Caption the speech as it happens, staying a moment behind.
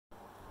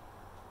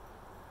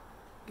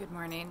Good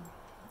morning.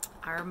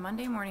 Our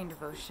Monday morning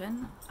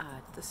devotion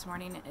this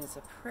morning is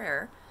a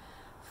prayer.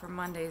 For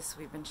Mondays,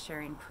 we've been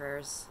sharing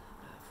prayers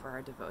for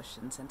our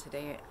devotions, and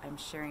today I'm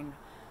sharing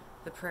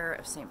the prayer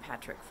of St.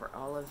 Patrick for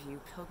all of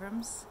you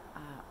pilgrims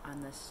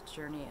on this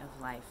journey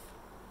of life.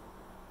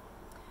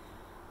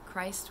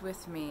 Christ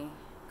with me,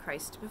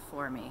 Christ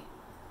before me,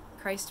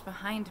 Christ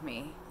behind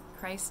me,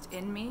 Christ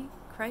in me,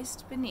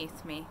 Christ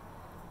beneath me,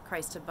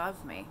 Christ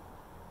above me,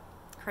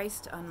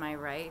 Christ on my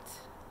right,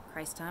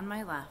 Christ on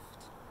my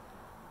left,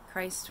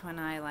 Christ when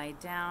I lie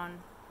down,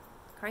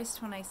 Christ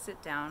when I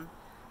sit down,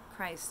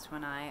 Christ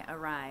when I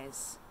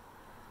arise,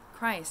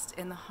 Christ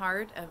in the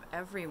heart of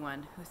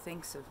everyone who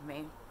thinks of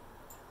me,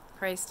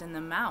 Christ in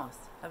the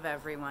mouth of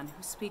everyone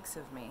who speaks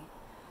of me,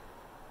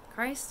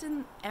 Christ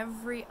in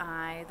every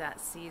eye that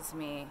sees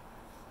me,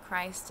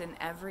 Christ in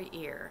every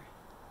ear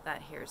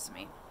that hears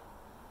me.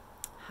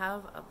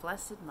 Have a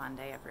blessed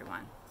Monday,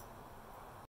 everyone.